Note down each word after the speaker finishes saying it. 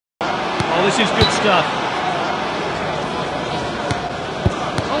Oh, this is good stuff.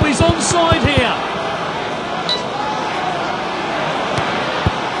 Oh, he's onside here.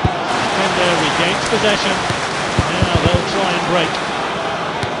 Defender regains possession. Now they'll try and break.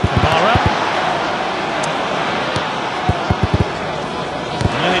 Kamara.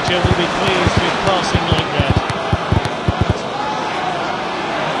 The manager will be pleased with passing like that.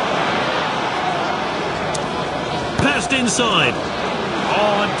 Passed inside.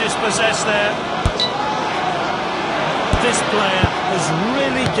 Oh, and dispossessed there. This player has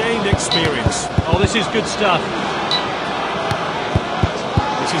really gained experience. Oh, this is good stuff.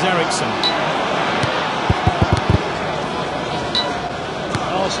 This is Ericsson.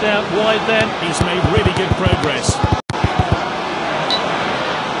 Passed out wide then. He's made really good progress.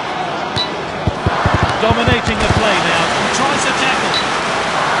 Dominating the play now. He tries to tackle.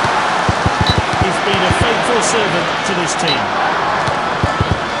 He's been a faithful servant to this team.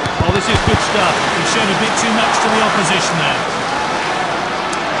 Oh, this is good stuff. He's shown a bit too much to the opposition there.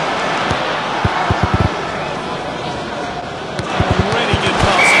 Really good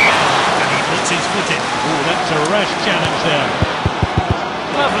passing now. And he puts his foot in. Oh, that's a rash challenge there.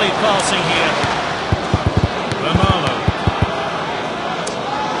 Lovely passing here. Romano.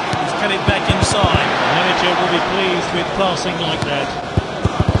 He's cut it back inside. The manager will be pleased with passing like that.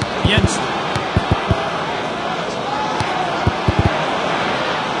 Jensen.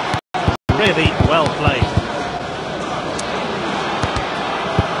 Really well played.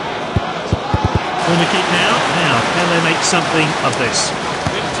 Corner kick now. Now, can they make something of this?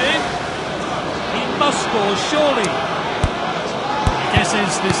 Whipped in. He must score, surely. He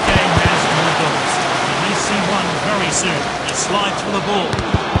guesses this game has more goals. He may see one very soon. He slides for the ball.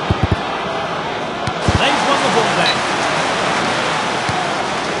 They've won the ball then.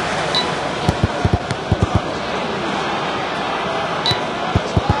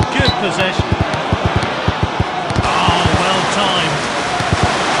 Possession. Oh, well timed.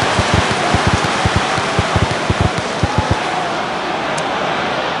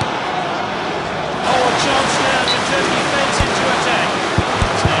 Oh, a chance now to turn defence into attack.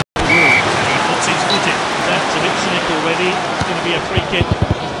 It's now Wood, and he puts his foot in. That's a bit cynical already. It's going to be a free kick.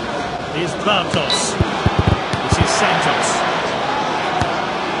 Here's Bartos. This is Santos.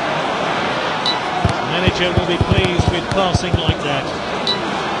 The manager will be pleased with passing like that.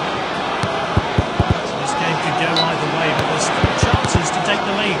 Go either way, but there's still chances to take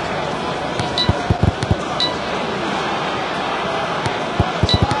the lead.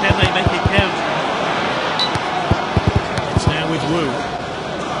 Can they make it count? It's now with Wu.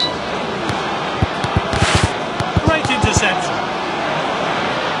 Great interception.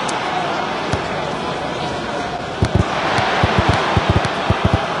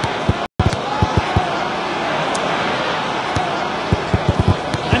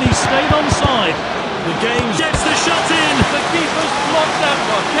 And he stayed onside. The game gets the shot in. The keeper's blocked that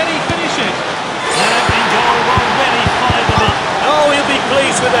one. Can he finish it? And goal will really fire them up. Oh, he'll be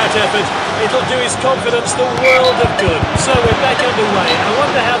pleased with that effort. It'll do his confidence the world of good. So we're back underway. I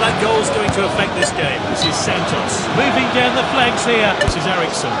wonder how that goal's going to affect this game. This is Santos. Moving down the flanks here. This is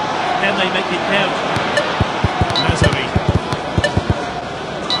Ericsson. Can they make it count? Nazari.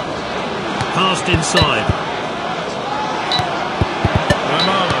 Passed inside.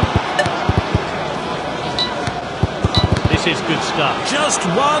 Romano. This is good stuff. Just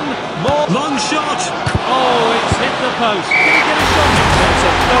one more long shot. Oh, it's hit the post. Did he get a shot? That's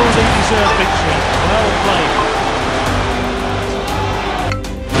a totally deserved victory. Well played.